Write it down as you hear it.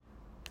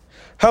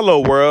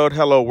Hello, world.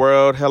 Hello,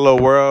 world. Hello,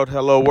 world.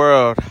 Hello,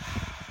 world.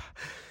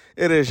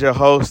 It is your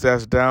host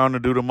that's down to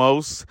do the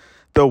most,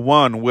 the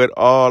one with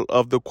all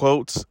of the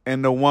quotes,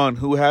 and the one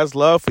who has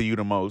love for you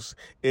the most.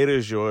 It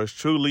is yours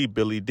truly,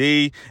 Billy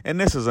D, and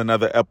this is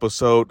another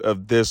episode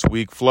of This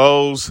Week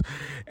Flows.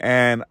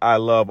 And I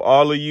love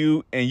all of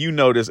you, and you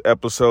know this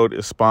episode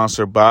is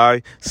sponsored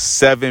by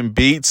 7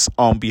 Beats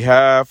on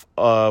behalf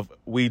of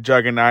We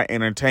Juggernaut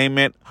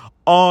Entertainment,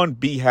 on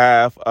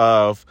behalf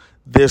of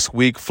This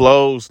Week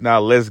Flows.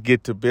 Now let's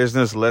get to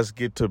business. Let's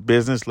get to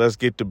business,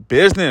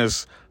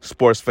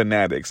 sports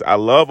fanatics. I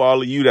love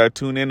all of you that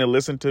tune in and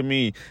listen to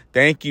me.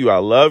 Thank you. I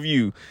love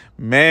you.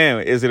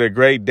 Man, is it a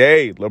great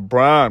day?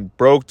 LeBron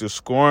broke the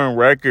scoring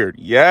record.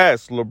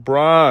 Yes,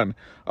 LeBron,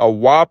 a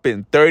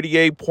whopping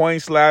 38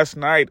 points last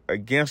night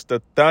against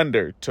the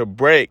Thunder to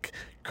break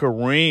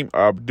Kareem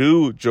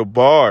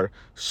Abdul-Jabbar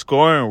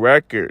scoring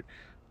record.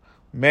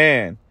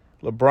 Man,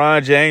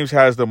 LeBron James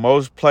has the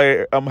most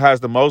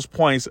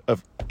points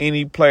of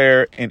any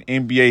player in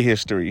NBA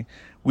history.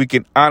 We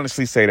can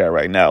honestly say that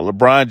right now.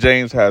 LeBron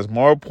James has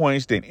more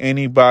points than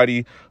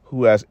anybody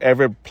who has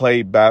ever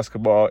played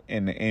basketball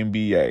in the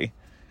NBA.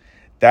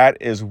 That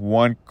is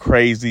one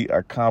crazy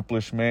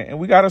accomplishment, and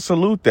we got to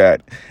salute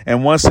that.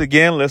 And once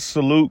again, let's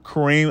salute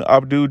Kareem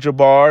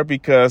Abdul-Jabbar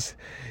because,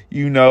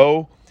 you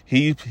know,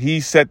 he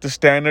set the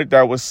standard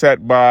that was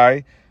set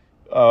by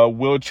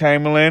Will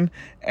Chamberlain,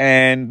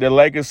 and the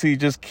legacy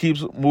just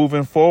keeps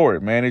moving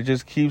forward, man. It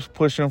just keeps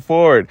pushing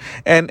forward.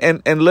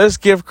 And let's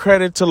give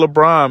credit to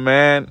LeBron,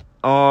 man,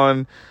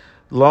 on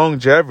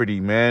longevity,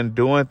 man,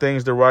 doing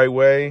things the right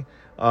way,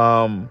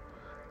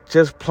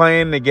 just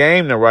playing the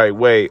game the right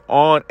way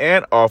on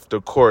and off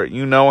the court,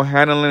 you know,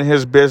 handling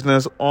his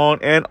business on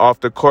and off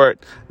the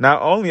court,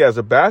 not only as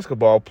a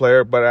basketball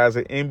player, but as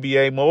an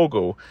NBA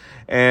mogul.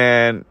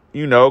 And,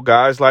 you know,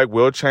 guys like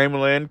Will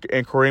Chamberlain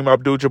and Kareem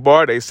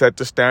Abdul-Jabbar, they set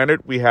the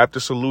standard. We have to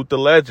salute the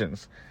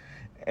legends.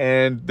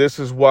 And this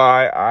is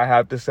why I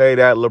have to say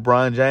that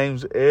LeBron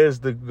James is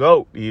the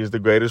GOAT. He is the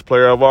greatest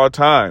player of all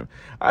time.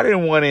 I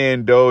didn't want to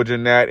indulge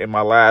in that in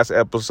my last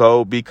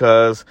episode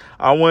because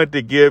I wanted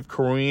to give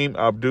Kareem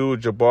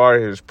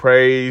Abdul-Jabbar his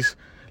praise.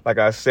 Like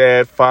I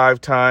said,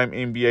 5-time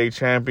NBA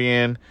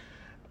champion.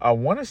 I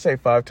want to say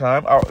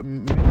 5-time,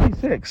 maybe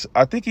 6.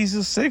 I think he's a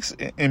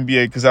 6th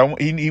NBA because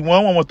he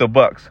won one with the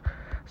Bucks.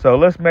 So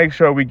let's make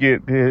sure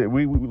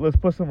let's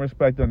put some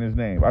respect on his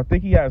name. I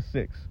think he has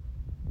 6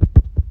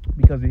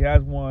 because he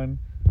has one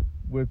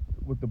with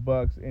the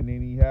Bucks, and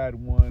then he had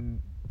one.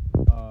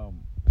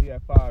 He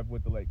had 5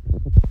 with the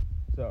Lakers.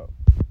 So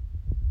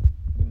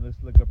let's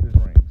look up his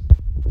rings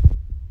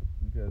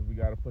because we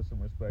got to put some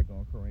respect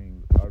on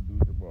Kareem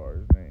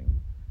Abdul-Jabbar's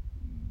name.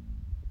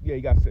 Yeah,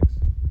 he got 6.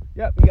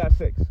 Yep, he got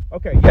 6.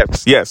 Okay,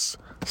 yes.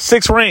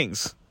 6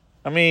 rings.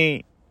 I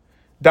mean,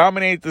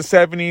 dominated the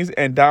 70s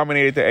and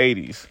dominated the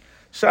 80s.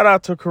 Shout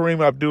out to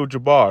Kareem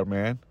Abdul-Jabbar,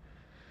 man.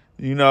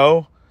 You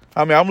know,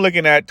 I mean, I'm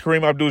looking at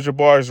Kareem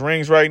Abdul-Jabbar's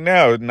rings right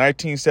now.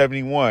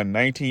 1971,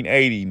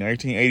 1980,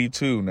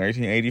 1982,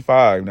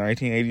 1985,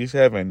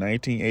 1987,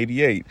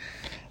 1988.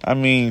 I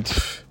mean,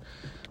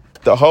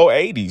 the whole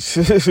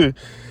 80s.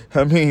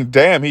 I mean,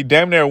 he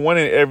damn near won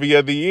it every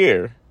other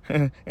year.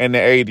 In the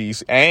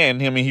 80s,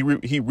 and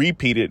he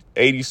repeated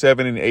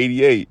 87 and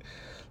 88.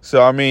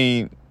 So I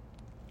mean,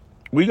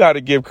 we got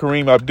to give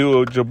Kareem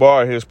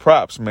Abdul-Jabbar his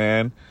props,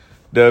 man.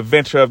 The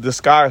adventure of the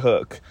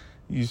skyhook,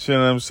 you see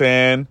what I'm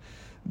saying?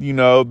 You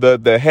know,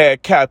 the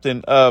head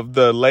captain of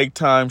the Lake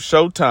Time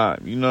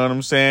Showtime, you know what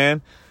I'm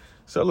saying?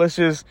 So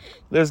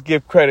let's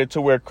give credit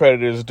to where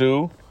credit is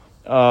due.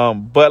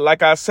 But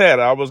like I said,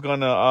 I was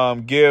going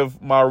to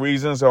give my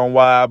reasons on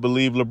why I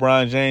believe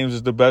LeBron James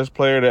is the best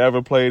player to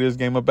ever play this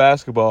game of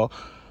basketball.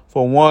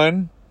 For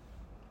one,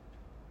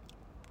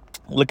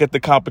 look at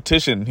the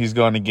competition he's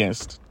gone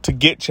against to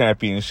get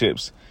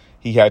championships.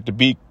 He had to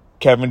beat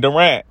Kevin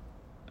Durant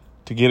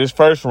to get his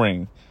first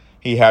ring.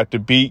 He had to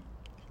beat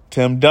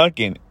Tim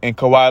Duncan and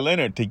Kawhi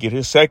Leonard to get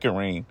his second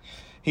ring.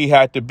 He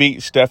had to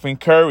beat Stephen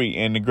Curry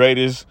and the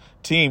greatest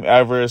team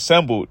ever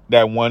assembled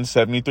that won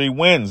 73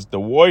 wins, the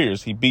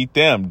Warriors. He beat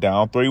them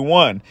down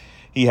 3-1.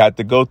 He had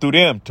to go through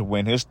them to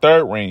win his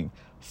third ring.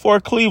 For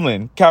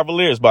Cleveland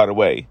Cavaliers, by the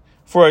way,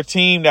 for a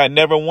team that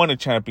never won a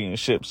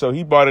championship. So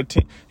he brought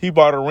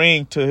a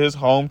ring to his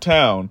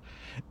hometown.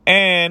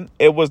 And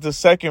it was the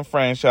second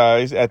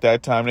franchise at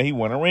that time that he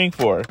won a ring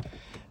for.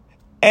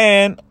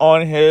 And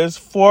on his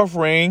 4th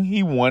ring,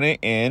 he won it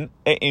in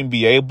an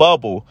NBA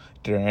bubble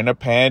during a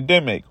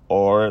pandemic,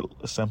 or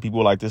some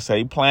people like to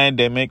say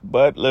plandemic,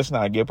 but let's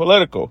not get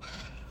political.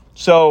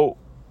 So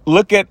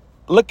look at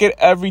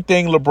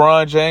everything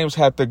LeBron James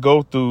had to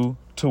go through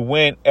to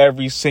win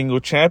every single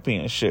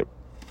championship.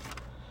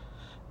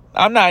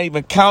 I'm not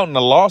even counting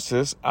the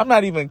losses. I'm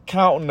not even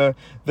counting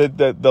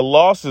the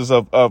losses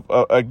of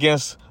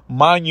against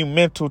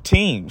monumental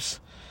teams.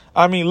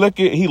 I mean,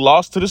 he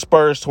lost to the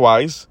Spurs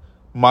twice.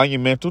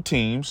 Monumental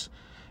teams.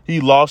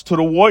 He lost to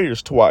the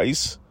Warriors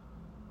twice.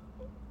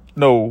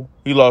 No,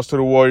 he lost to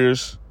the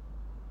Warriors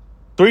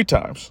 3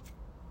 times.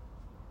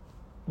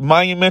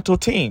 monumental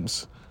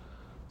teams.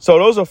 So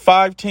those are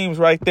 5 teams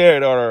right there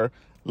that are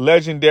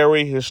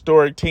legendary,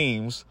 historic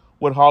teams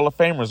with Hall of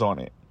Famers on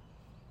it.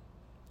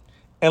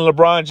 And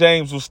LeBron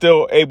James was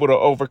still able to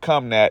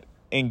overcome that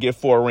and get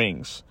 4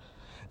 rings.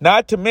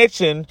 Not to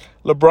mention,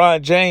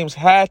 LeBron James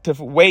had to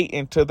wait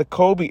until the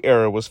Kobe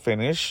era was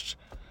finished.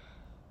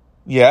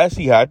 Yes,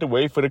 he had to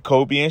wait for the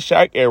Kobe and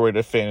Shaq era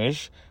to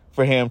finish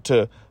for him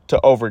to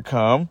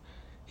overcome.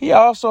 He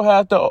also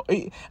had to.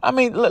 He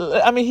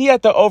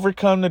had to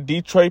overcome the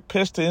Detroit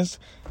Pistons,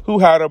 who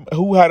had a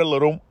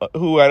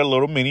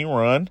little mini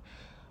run,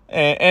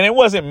 and it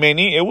wasn't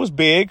mini. It was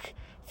big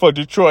for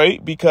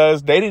Detroit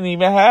because they didn't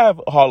even have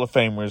Hall of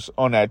Famers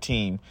on that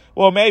team.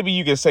 Well, maybe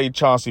you could say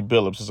Chauncey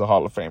Billups is a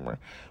Hall of Famer,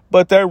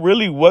 but there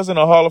really wasn't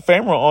a Hall of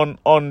Famer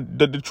on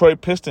the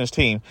Detroit Pistons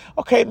team.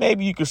 Okay,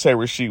 maybe you could say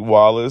Rasheed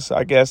Wallace.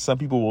 I guess some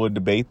people would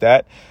debate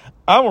that.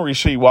 I'm a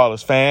Rasheed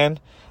Wallace fan.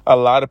 A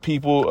lot of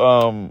people,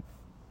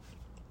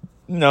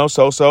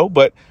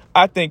 but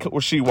I think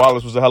Rasheed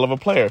Wallace was a hell of a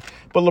player.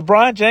 But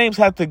LeBron James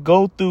had to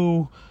go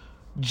through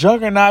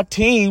juggernaut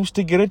teams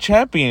to get a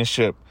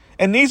championship.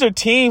 And these are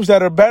teams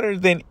that are better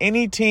than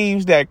any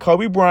teams that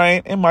Kobe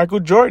Bryant and Michael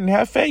Jordan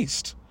have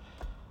faced.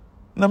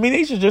 I mean,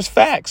 these are just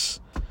facts.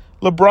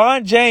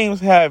 LeBron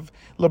James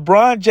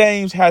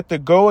had to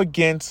go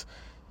against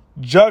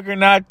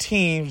juggernaut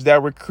teams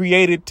that were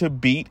created to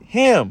beat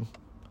him.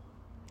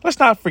 Let's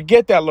not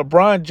forget that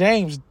LeBron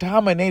James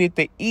dominated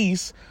the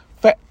East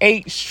for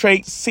 8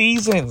 straight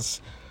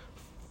seasons.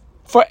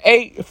 For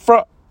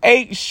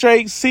eight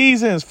straight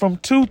seasons, from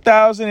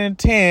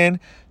 2010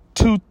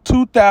 to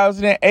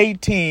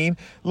 2018,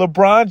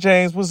 LeBron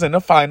James was in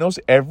the finals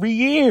every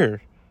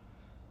year.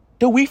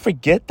 Do we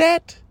forget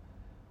that?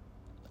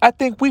 I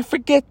think we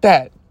forget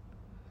that.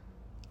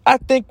 I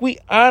think we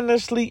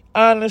honestly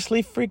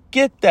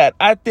forget that.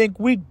 I think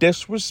we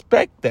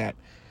disrespect that.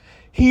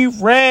 He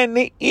ran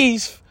the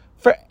East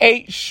for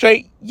 8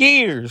 straight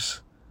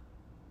years.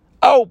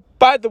 Oh,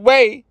 by the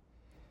way,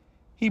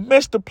 he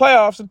missed the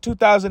playoffs in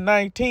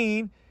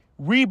 2019,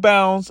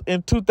 rebounds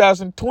in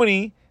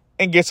 2020,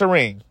 and gets a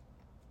ring.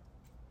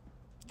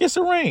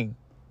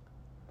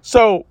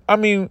 So, I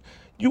mean,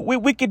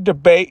 we could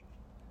debate,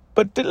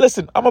 but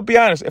listen, I'm going to be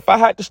honest. If I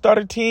had to start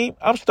a team,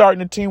 I'm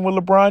starting a team with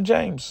LeBron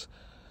James.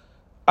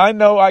 I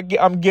know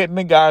I'm getting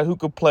a guy who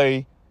could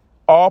play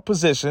all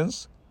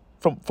positions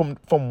from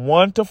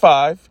 1 to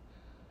 5.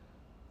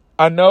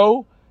 I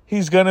know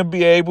he's going to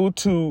be able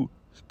to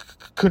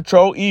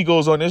control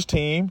egos on his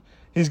team.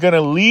 He's going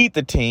to lead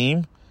the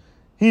team.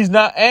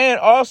 And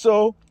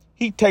also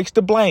he takes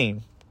the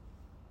blame.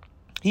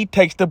 He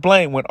takes the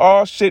blame when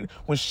shit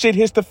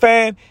hits the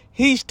fan.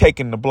 He's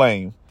taking the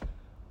blame.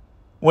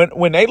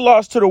 When they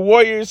lost to the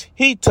Warriors,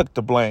 he took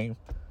the blame.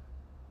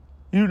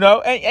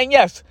 And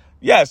yes,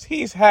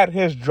 he's had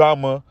his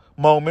drama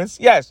moments.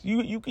 Yes,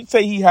 you could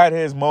say he had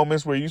his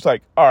moments where he's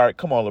like, all right,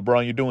 come on,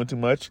 LeBron, you're doing too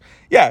much.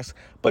 Yes,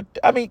 but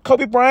I mean,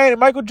 Kobe Bryant and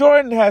Michael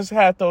Jordan has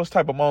had those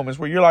type of moments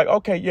where you're like,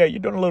 okay, yeah, you're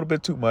doing a little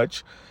bit too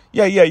much.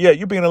 Yeah,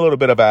 you're being a little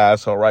bit of an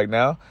asshole right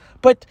now.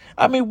 But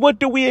I mean, what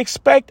do we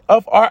expect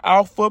of our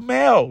alpha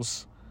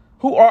males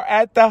who are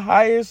at the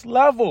highest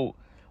level?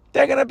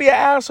 They're going to be an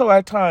asshole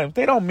at times.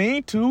 They don't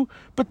mean to,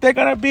 but they're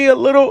going to be a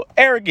little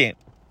arrogant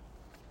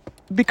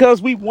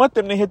because we want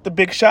them to hit the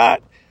big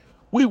shot.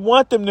 We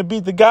want them to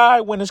be the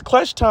guy when it's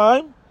clutch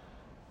time.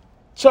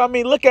 So, I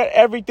mean, look at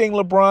everything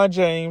LeBron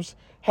James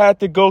had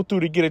to go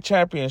through to get a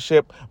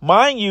championship.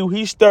 Mind you,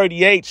 he's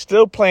 38,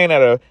 still playing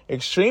at an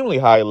extremely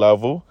high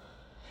level.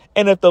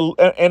 And if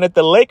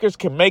the Lakers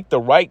can make the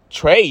right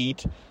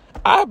trade,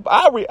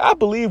 I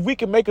believe we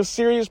can make a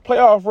serious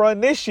playoff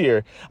run this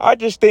year. I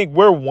just think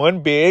we're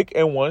one big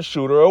and one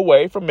shooter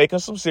away from making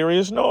some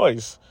serious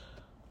noise.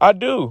 I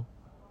do.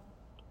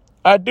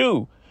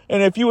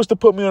 And if you was to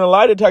put me on a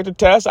lie detector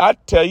test,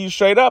 I'd tell you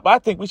straight up, I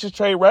think we should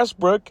trade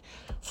Westbrook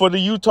for the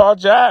Utah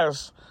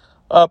Jazz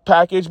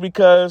package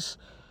because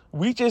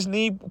we just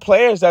need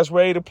players that's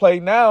ready to play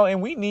now, and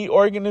we need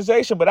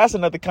organization. But that's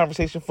another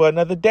conversation for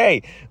another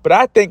day. But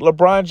I think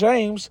LeBron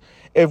James,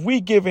 if we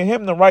giving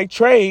him the right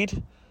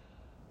trade,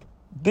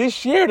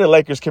 this year the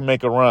Lakers can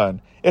make a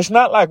run. It's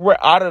not like we're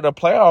out of the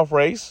playoff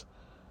race.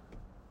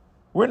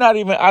 We're not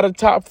even out of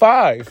top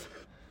 5.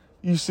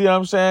 You see what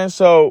I'm saying?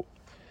 So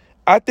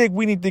I think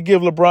we need to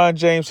give LeBron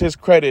James his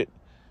credit.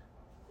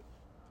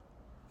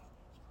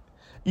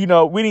 We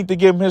need to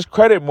give him his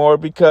credit more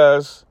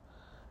because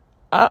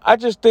I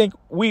just think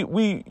we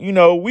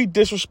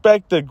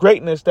disrespect the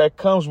greatness that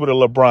comes with a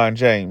LeBron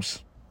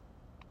James.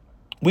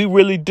 We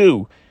really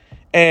do.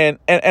 And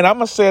I'm going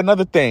to say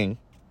another thing.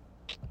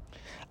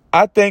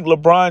 I think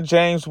LeBron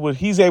James, what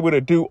he's able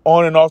to do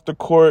on and off the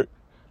court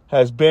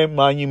has been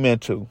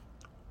monumental.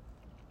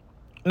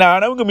 Now,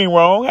 don't get me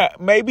wrong.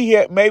 Maybe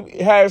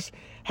has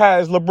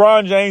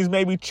LeBron James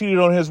maybe cheated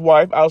on his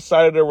wife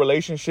outside of their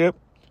relationship?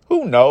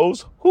 Who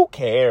knows? Who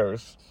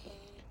cares?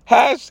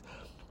 Think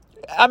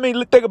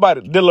about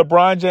it. Did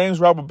LeBron James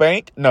rob a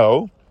bank?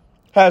 No.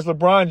 Has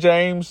LeBron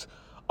James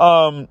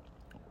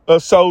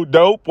so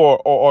dope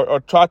or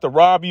tried to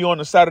rob you on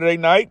a Saturday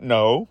night?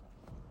 No.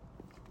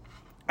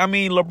 I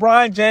mean,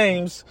 LeBron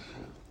James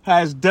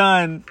has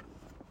done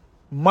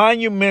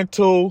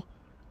monumental,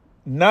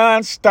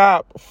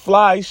 nonstop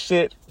fly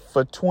shit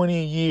for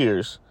 20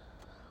 years.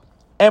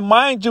 And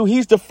mind you,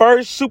 he's the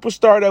first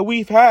superstar that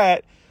we've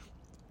had,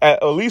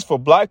 at least for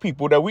black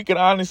people, that we can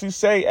honestly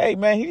say, hey,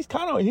 man, he's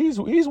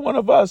one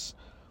of us.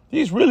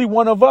 He's really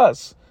one of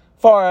us.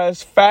 Far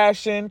as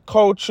fashion,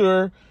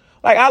 culture.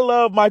 Like, I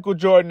love Michael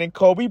Jordan and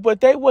Kobe,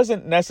 but they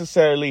wasn't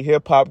necessarily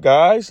hip-hop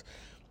guys.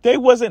 They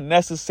wasn't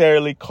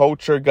necessarily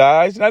culture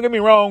guys. Don't get me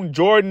wrong,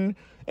 Jordan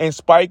and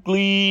Spike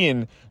Lee,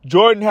 and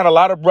Jordan had a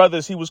lot of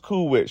brothers he was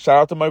cool with. Shout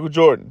out to Michael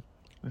Jordan.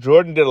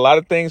 Jordan did a lot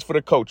of things for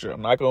the culture.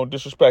 I'm not going to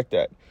disrespect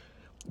that.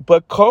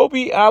 But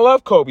Kobe, I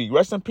love Kobe.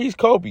 Rest in peace,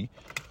 Kobe.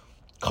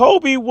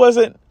 Kobe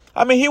wasn't,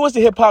 I mean, he was a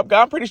hip-hop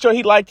guy. I'm pretty sure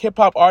he liked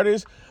hip-hop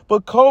artists.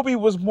 But Kobe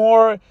was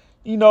more,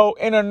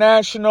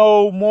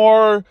 international,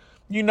 more,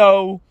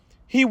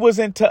 he was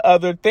into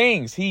other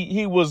things.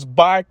 He was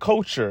bi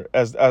culture,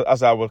 as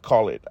I would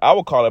call it. I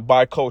would call it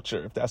bi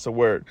culture, if that's a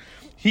word.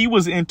 He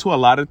was into a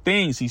lot of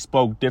things. He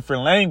spoke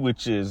different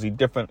languages. He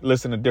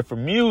listened to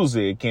different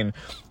music, and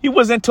he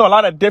was into a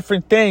lot of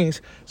different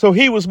things. So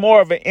he was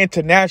more of an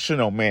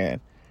international man.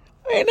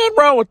 Ain't nothing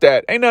wrong with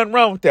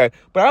that.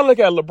 But I look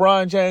at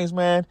LeBron James,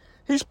 man.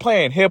 He's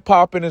playing hip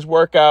hop in his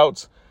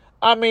workouts.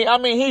 I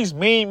mean, he's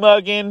mean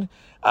mugging.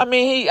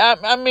 He's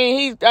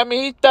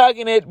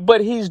thugging it,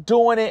 but he's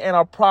doing it in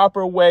a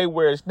proper way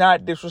where it's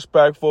not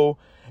disrespectful.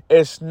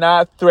 It's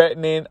not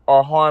threatening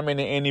or harming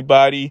to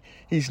anybody.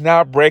 He's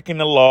not breaking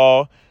the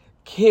law.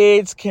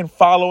 Kids can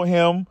follow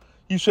him.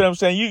 You see what I'm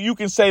saying? You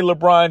can say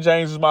LeBron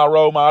James is my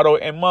role model,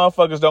 and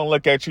motherfuckers don't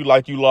look at you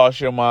like you lost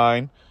your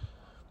mind.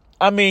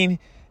 I mean,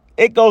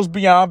 it goes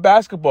beyond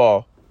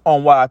basketball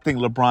on why I think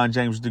LeBron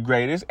James is the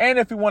greatest. And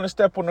if you want to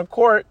step on the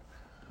court,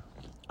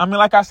 I mean,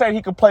 like I said,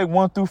 he can play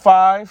 1 through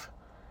 5.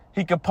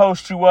 He can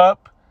post you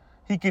up.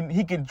 He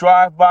can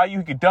drive by you.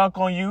 He can dunk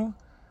on you.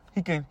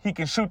 He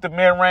can shoot the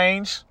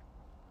mid-range.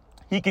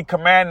 He can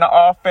command the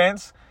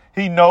offense.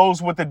 He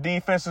knows what the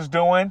defense is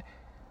doing.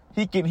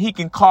 He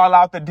can call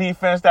out the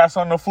defense that's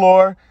on the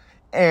floor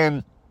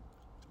and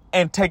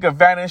take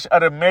advantage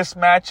of the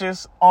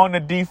mismatches on the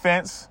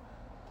defense.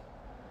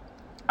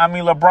 I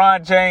mean,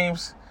 LeBron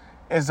James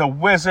is a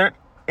wizard,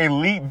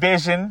 elite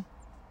vision,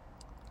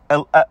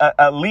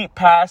 elite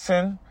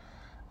passing.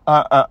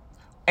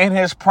 In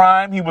his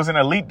prime, he was an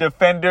elite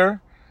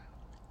defender.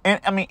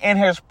 In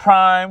his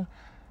prime,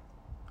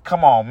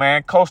 come on,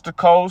 man, coast to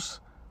coast,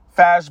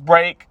 fast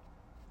break,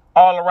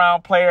 all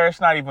around player.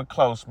 It's not even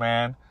close,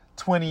 man.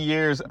 20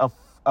 years of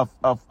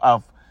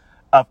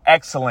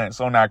excellence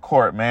on that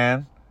court,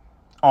 man.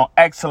 He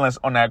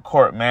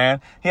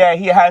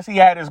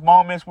had his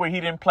moments where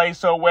he didn't play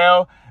so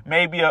well.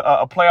 Maybe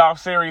a playoff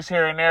series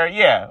here and there.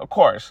 Yeah, of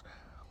course.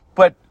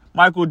 But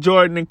Michael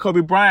Jordan and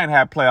Kobe Bryant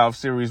had playoff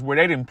series where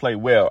they didn't play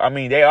well. I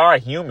mean, they are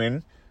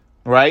human,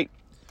 right?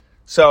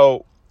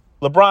 So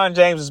LeBron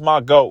James is my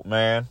GOAT,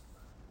 man.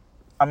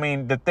 I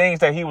mean, the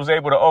things that he was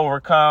able to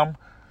overcome,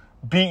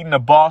 beating the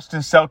Boston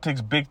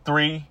Celtics Big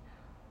Three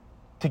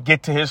to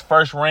get to his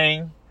first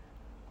ring.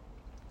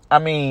 I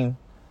mean,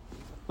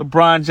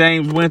 LeBron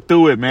James went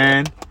through it,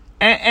 man.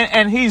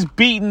 And he's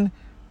beaten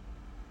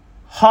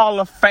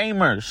Hall of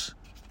Famers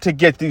to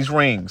get these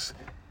rings.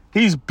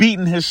 He's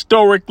beaten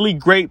historically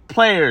great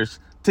players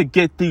to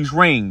get these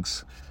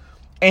rings.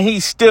 And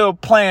he's still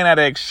playing at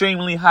an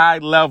extremely high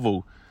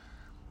level.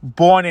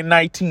 Born in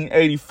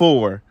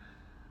 1984.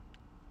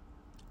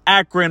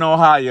 Akron,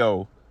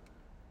 Ohio.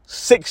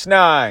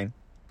 6'9",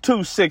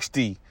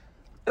 260. It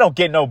don't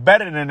get no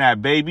better than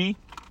that, baby.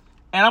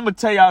 And I'm going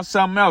to tell y'all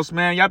something else,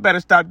 man. Y'all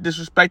better stop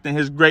disrespecting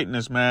his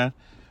greatness, man.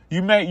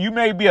 You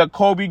may be a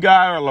Kobe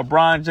guy or a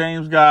LeBron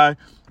James guy,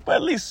 but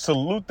at least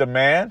salute the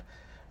man.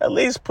 At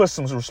least put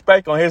some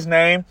respect on his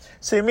name.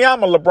 See, me,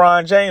 I'm a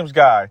LeBron James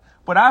guy,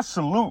 but I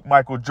salute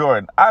Michael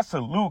Jordan. I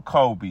salute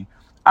Kobe.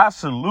 I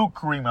salute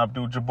Kareem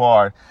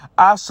Abdul-Jabbar.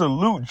 I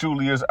salute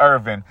Julius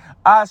Erving.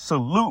 I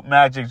salute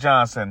Magic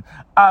Johnson.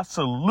 I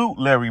salute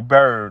Larry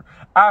Bird.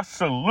 I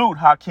salute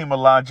Hakeem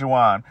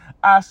Olajuwon.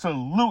 I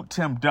salute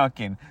Tim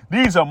Duncan.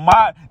 These are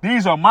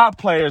my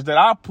players that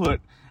I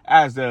put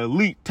as the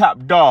elite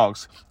top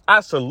dogs.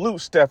 I salute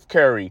Steph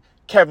Curry,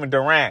 Kevin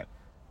Durant.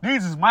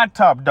 These is my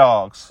top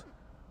dogs.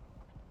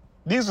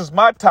 These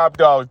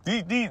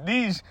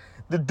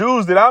the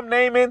dudes that I'm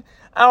naming,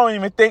 I don't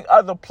even think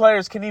other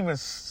players can even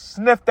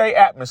sniff their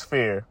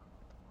atmosphere.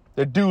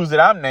 The dudes that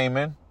I'm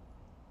naming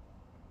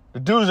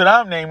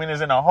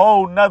is in a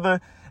whole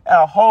nother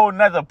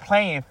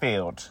playing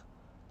field.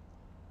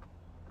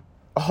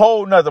 A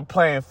whole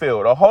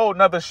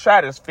nother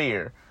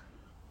stratosphere.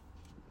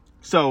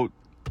 So,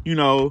 and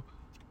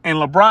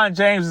LeBron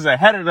James is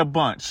ahead of the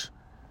bunch.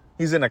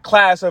 He's in a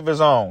class of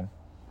his own.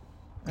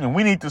 And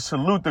we need to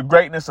salute the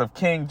greatness of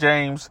King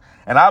James.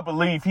 And I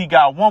believe he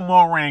got one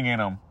more ring in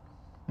him.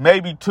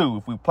 Maybe 2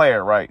 if we play it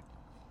right.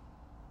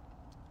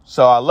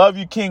 So I love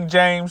you, King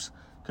James.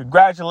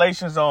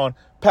 Congratulations on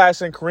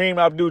passing Kareem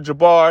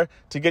Abdul-Jabbar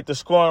to get the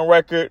scoring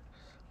record.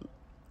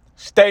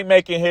 Stay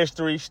making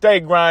history. Stay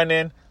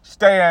grinding.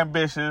 Stay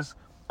ambitious.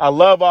 I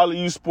love all of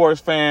you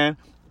sports fans.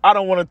 I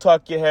don't want to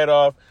talk your head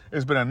off.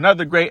 It's been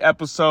another great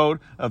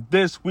episode of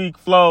This Week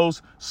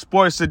Flows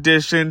Sports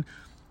Edition.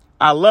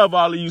 I love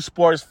all of you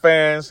sports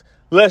fans.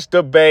 Let's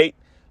debate.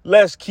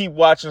 Let's keep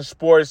watching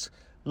sports.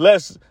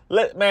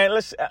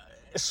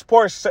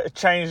 Sports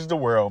changes the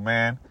world,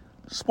 man.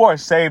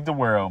 Sports saved the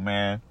world,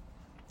 man.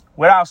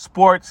 Without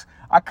sports,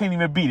 I couldn't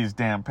even be this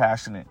damn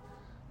passionate.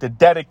 The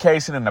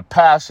dedication and the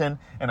passion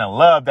and the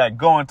love that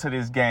go into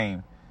this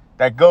game,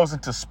 that goes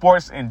into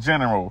sports in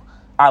general.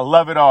 I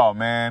love it all,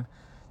 man.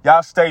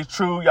 Y'all stay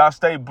true. Y'all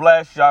stay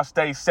blessed. Y'all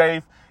stay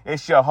safe.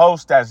 It's your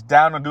host that's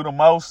down to do the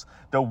most,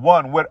 the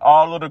one with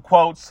all of the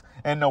quotes,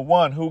 and the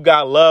one who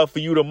got love for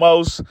you the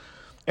most.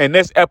 And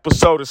this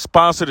episode is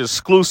sponsored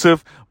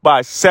exclusive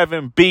by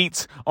 7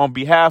 Beats on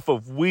behalf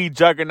of We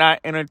Juggernaut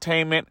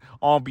Entertainment,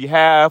 on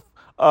behalf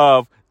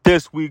of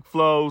This Week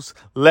Flows.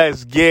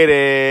 Let's get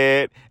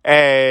it.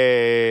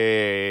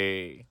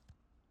 Hey.